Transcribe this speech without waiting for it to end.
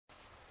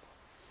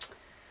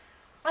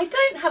I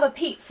don't have a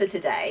pizza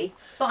today,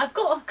 but I've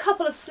got a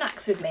couple of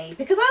snacks with me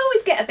because I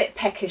always get a bit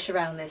peckish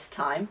around this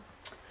time.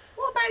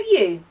 What about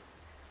you?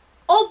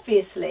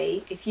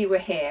 Obviously, if you were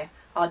here,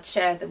 I'd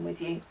share them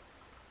with you.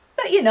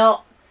 But you're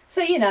not,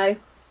 so you know,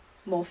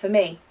 more for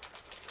me.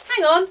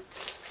 Hang on.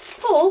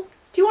 Paul,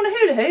 do you want a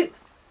hula hoop?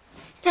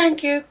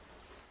 Thank you.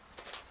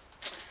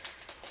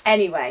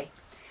 Anyway,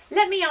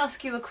 let me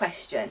ask you a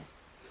question.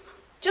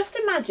 Just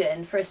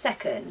imagine for a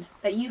second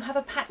that you have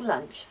a packed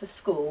lunch for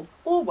school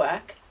or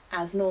work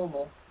as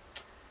normal.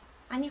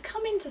 And you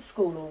come into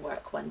school or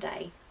work one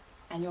day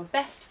and your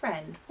best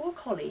friend or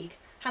colleague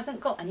hasn't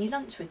got any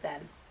lunch with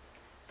them.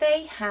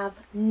 They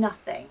have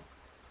nothing.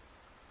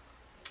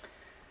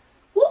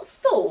 What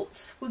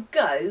thoughts would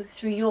go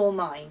through your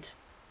mind?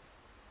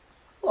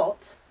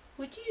 What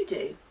would you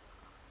do?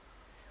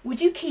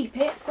 Would you keep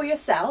it for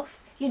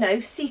yourself? You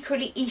know,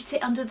 secretly eat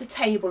it under the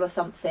table or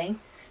something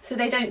so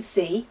they don't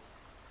see?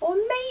 Or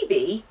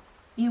maybe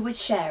you would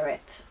share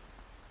it.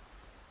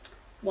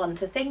 One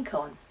to think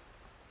on.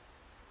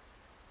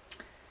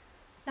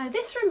 Now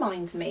this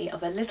reminds me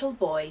of a little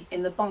boy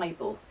in the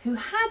Bible who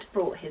had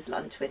brought his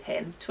lunch with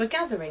him to a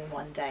gathering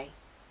one day.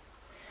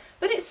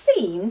 But it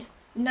seemed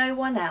no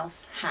one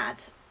else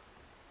had.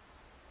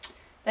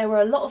 There were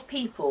a lot of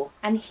people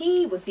and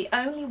he was the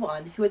only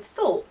one who had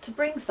thought to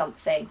bring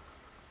something.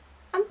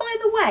 And by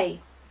the way,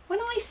 when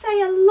I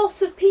say a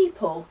lot of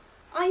people,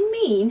 I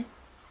mean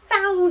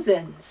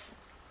thousands.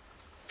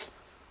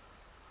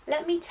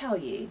 Let me tell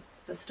you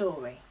the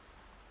story.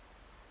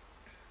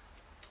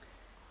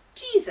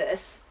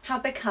 Jesus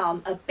had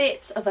become a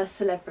bit of a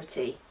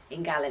celebrity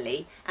in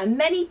Galilee and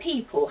many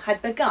people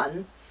had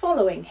begun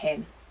following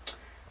him.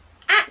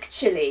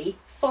 Actually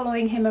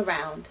following him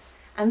around,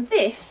 and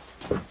this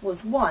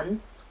was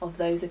one of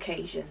those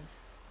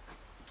occasions.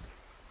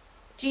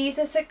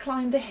 Jesus had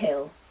climbed a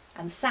hill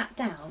and sat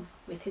down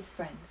with his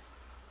friends.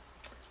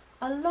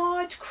 A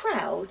large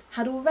crowd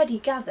had already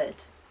gathered,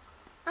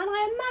 and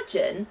I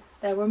imagine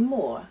there were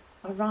more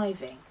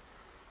arriving.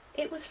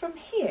 It was from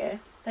here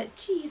that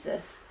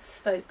Jesus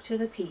spoke to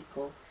the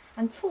people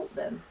and taught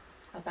them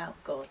about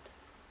God.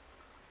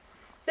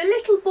 The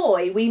little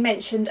boy we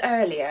mentioned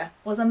earlier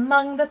was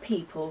among the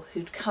people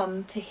who'd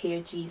come to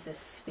hear Jesus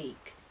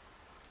speak.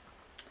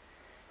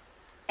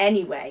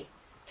 Anyway,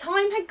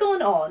 time had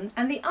gone on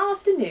and the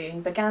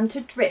afternoon began to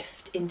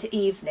drift into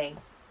evening.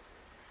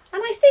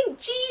 And I think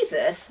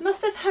Jesus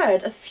must have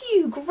heard a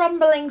few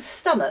grumbling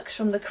stomachs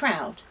from the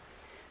crowd,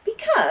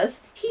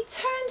 because he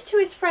turned to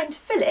his friend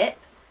Philip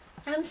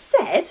and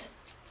said,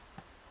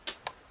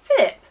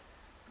 "Philip,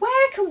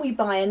 where can we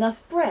buy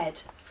enough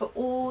bread for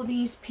all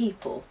these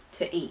people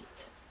to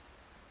eat?"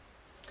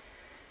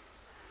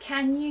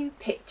 Can you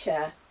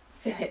picture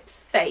Philip's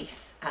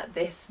face at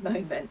this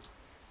moment?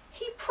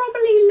 He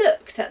probably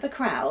looked at the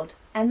crowd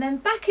and then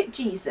back at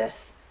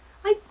Jesus.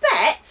 I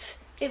bet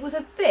it was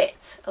a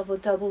bit of a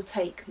double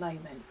take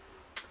moment.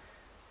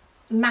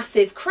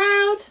 Massive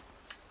crowd,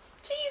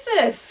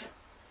 Jesus.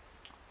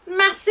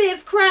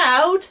 Massive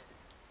crowd,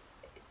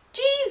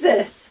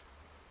 Jesus.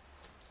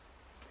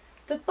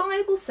 The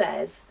Bible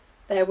says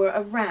there were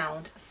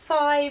around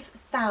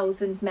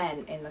 5,000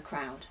 men in the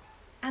crowd,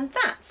 and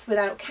that's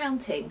without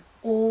counting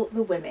all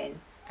the women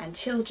and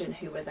children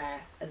who were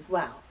there as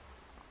well.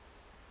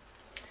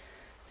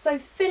 So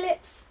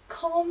Philip's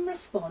calm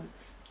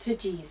response to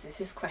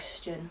Jesus'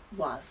 question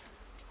was,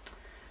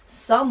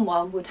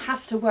 someone would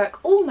have to work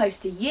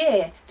almost a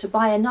year to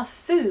buy enough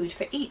food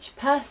for each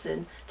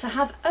person to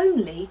have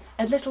only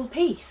a little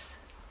piece.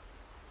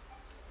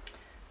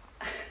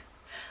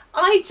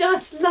 I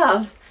just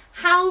love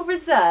how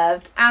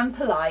reserved and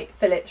polite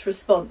Philip's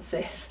response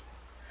is.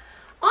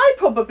 I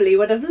probably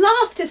would have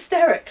laughed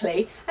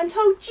hysterically and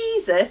told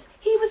Jesus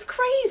he was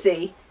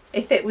crazy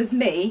if it was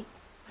me.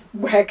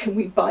 Where can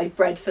we buy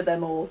bread for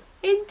them all?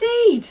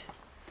 Indeed.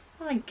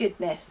 My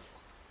goodness.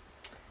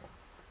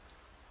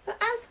 But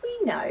as we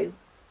know,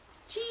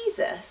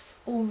 Jesus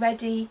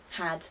already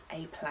had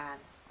a plan.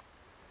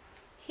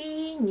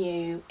 He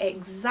knew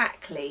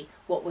exactly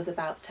what was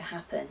about to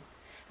happen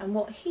and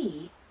what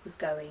he was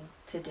going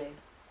to do.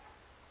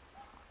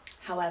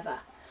 However,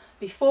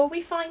 before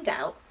we find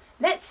out,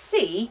 let's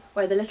see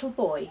where the little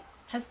boy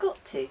has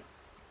got to.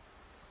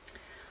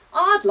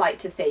 I'd like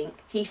to think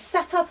he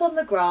sat up on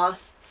the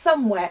grass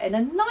somewhere in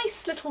a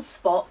nice little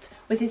spot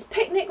with his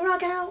picnic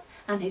rug out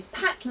and his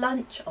packed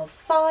lunch of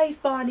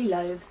 5 barley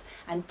loaves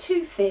and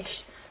 2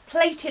 fish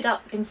plated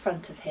up in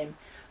front of him,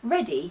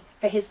 ready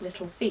for his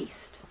little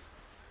feast.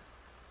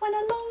 When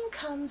along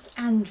comes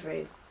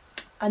Andrew,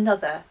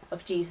 another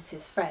of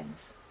Jesus'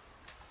 friends.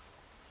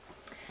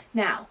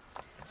 Now,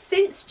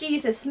 since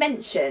Jesus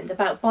mentioned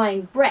about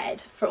buying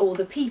bread for all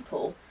the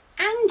people,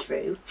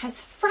 Andrew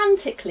has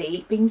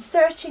frantically been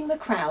searching the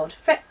crowd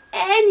for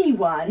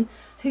anyone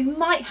who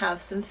might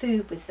have some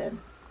food with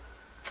them.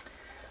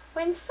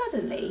 When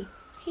suddenly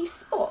he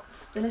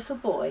spots the little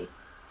boy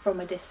from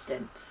a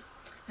distance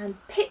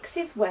and picks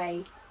his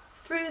way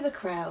through the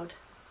crowd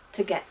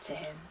to get to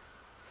him.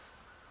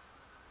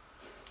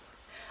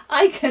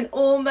 I can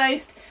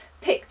almost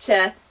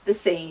picture the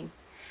scene.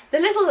 The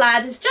little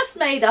lad has just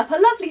made up a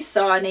lovely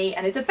sarnie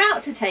and is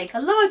about to take a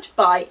large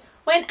bite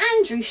when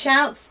Andrew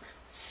shouts,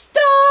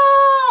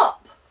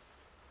 "Stop!"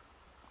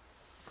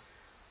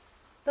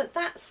 But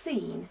that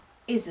scene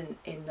isn't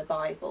in the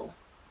Bible.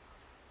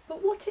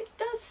 But what it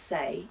does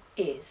say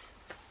is,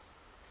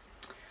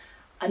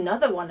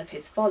 another one of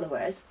his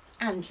followers,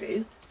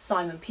 Andrew,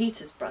 Simon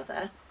Peter's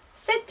brother,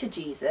 said to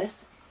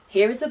Jesus,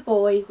 "Here is a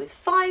boy with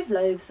 5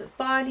 loaves of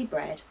barley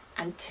bread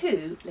and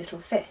 2 little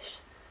fish."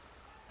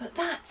 But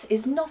that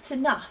is not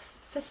enough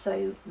for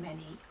so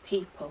many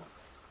people.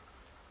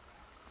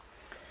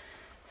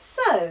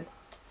 So,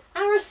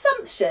 our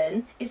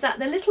assumption is that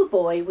the little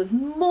boy was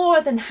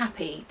more than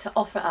happy to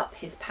offer up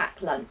his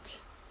packed lunch.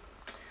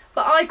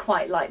 But I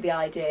quite like the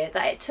idea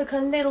that it took a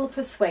little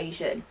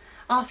persuasion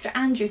after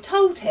Andrew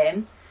told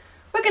him,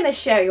 "We're going to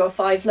share your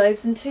 5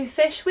 loaves and 2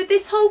 fish with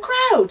this whole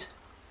crowd."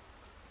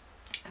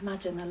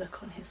 Imagine the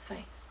look on his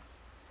face.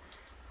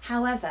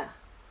 However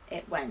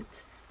it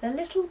went, the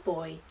little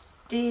boy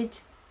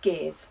did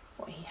give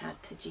what he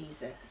had to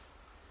Jesus.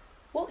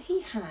 What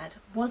he had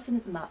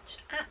wasn't much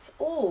at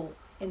all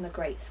in the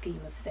great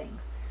scheme of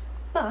things,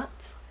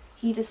 but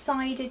he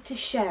decided to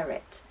share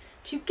it,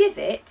 to give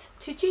it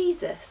to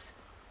Jesus.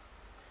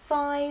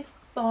 5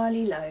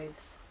 barley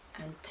loaves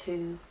and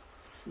 2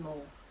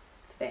 small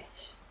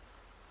fish.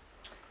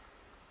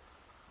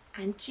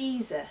 And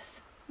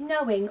Jesus,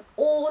 knowing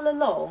all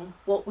along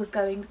what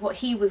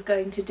he was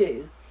going to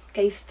do,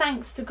 gave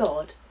thanks to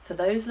God for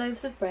those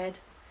loaves of bread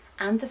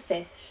and the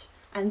fish,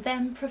 and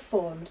then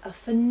performed a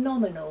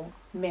phenomenal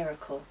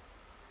miracle,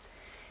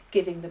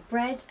 giving the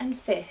bread and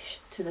fish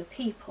to the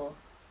people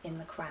in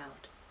the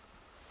crowd.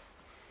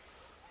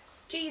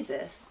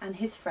 Jesus and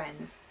his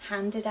friends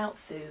handed out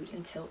food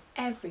until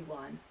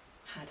everyone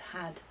had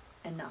had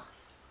enough.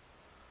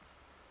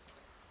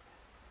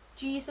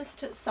 Jesus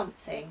took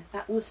something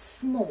that was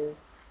small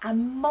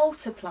and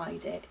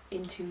multiplied it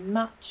into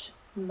much,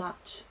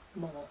 much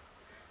more.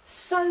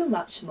 So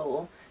much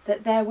more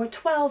that there were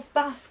 12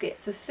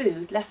 baskets of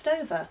food left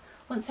over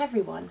once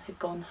everyone had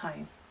gone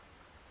home.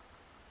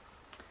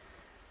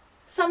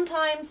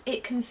 Sometimes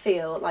it can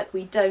feel like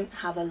we don't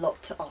have a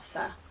lot to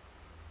offer.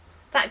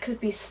 That could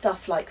be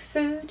stuff like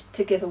food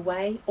to give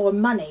away or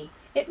money.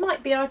 It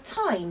might be our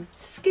time,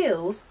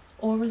 skills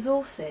or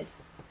resources.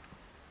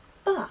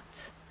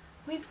 But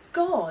with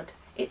God,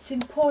 it's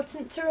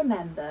important to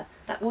remember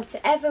that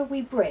whatever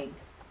we bring,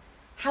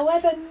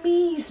 however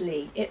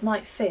measly it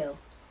might feel,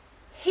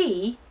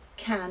 He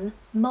can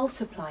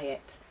multiply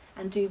it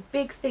and do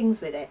big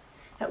things with it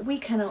that we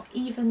cannot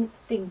even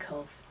think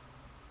of.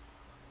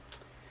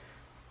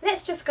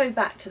 Let's just go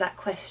back to that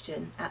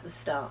question at the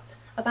start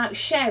about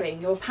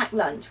sharing your packed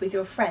lunch with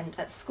your friend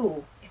at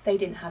school if they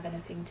didn't have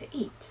anything to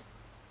eat.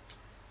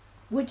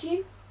 Would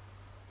you?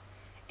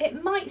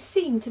 It might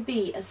seem to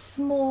be a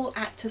small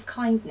act of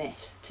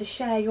kindness to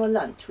share your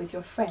lunch with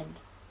your friend,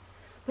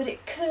 but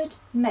it could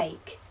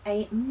make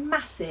a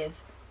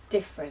massive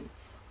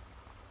difference.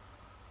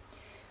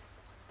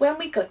 When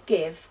we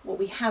give what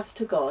we have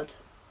to God,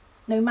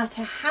 no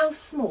matter how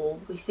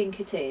small we think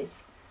it is,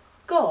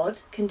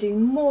 God can do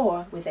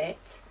more with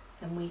it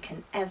than we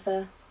can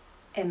ever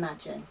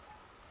imagine.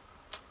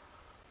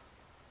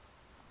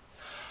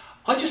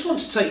 I just want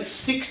to take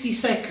 60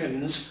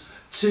 seconds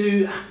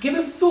to give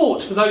a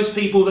thought for those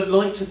people that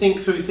like to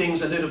think through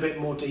things a little bit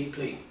more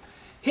deeply.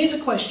 Here's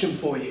a question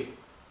for you.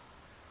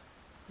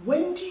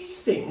 When do you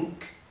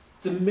think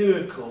the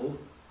miracle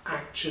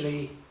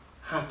actually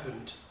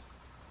happened?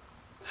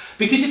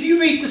 Because if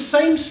you read the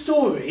same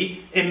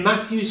story in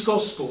Matthew's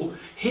Gospel,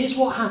 here's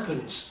what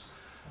happens.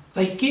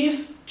 They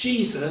give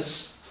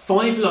Jesus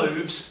 5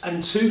 loaves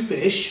and 2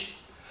 fish,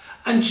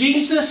 and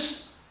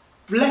Jesus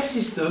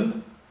blesses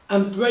them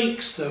and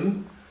breaks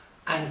them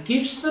and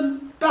gives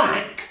them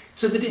back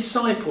to the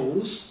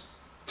disciples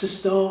to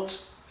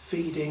start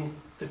feeding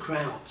the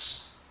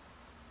crowds.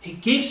 He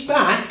gives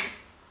back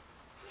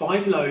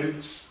 5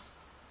 loaves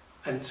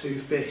and 2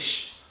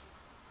 fish.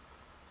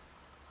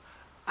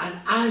 And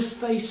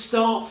as they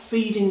start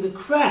feeding the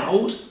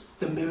crowd,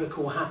 the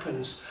miracle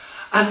happens.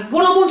 And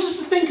what I want us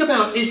to think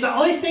about is that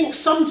I think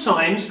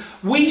sometimes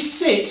we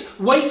sit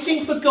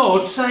waiting for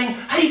God saying,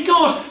 "Hey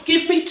God,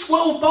 give me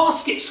 12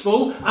 baskets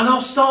full and I'll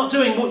start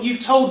doing what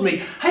you've told me.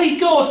 Hey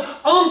God,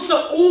 answer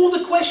all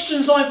the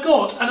questions I've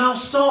got and I'll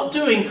start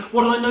doing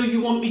what I know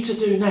you want me to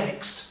do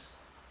next."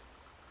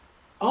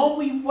 Are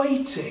we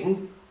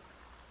waiting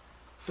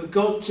for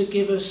God to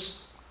give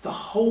us the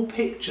whole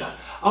picture?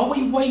 Are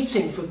we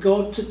waiting for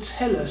God to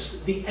tell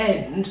us the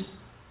end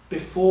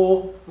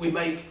before we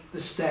make the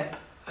step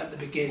at the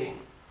beginning?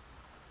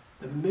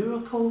 The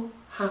miracle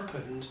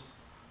happened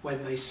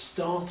when they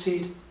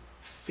started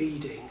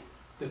feeding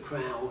the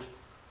crowd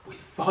with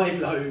 5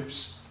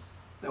 loaves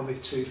and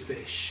with 2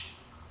 fish.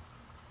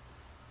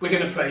 We're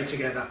going to pray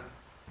together.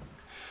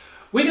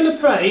 We're going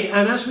to pray,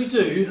 and as we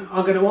do,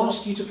 I'm going to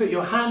ask you to put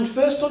your hand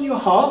first on your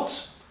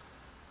heart,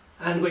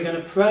 and we're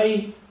going to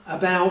pray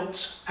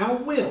about our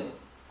will.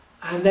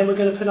 And then we're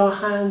going to put our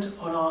hand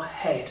on our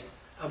head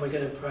and we're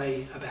going to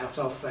pray about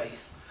our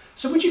faith.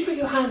 So would you put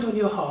your hand on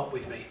your heart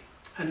with me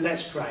and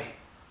let's pray.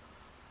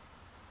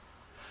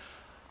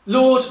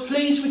 Lord,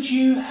 please would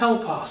you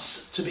help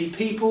us to be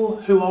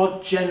people who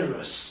are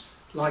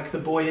generous like the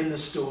boy in the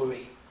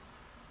story.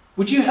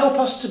 Would you help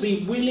us to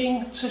be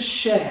willing to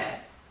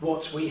share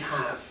what we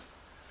have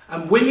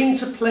and willing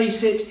to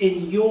place it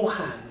in your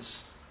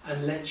hands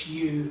and let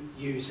you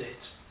use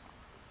it.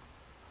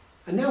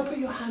 And now put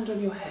your hand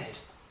on your head.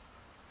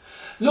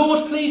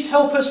 Lord, please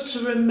help us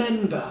to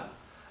remember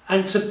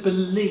and to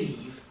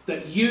believe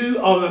that you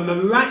are a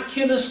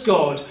miraculous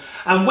God.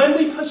 And when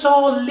we put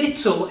our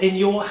little in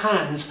your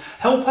hands,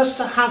 help us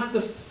to have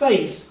the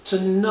faith to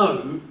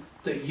know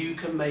that you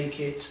can make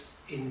it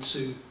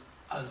into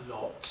a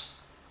lot.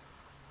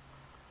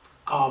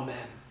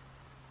 Amen.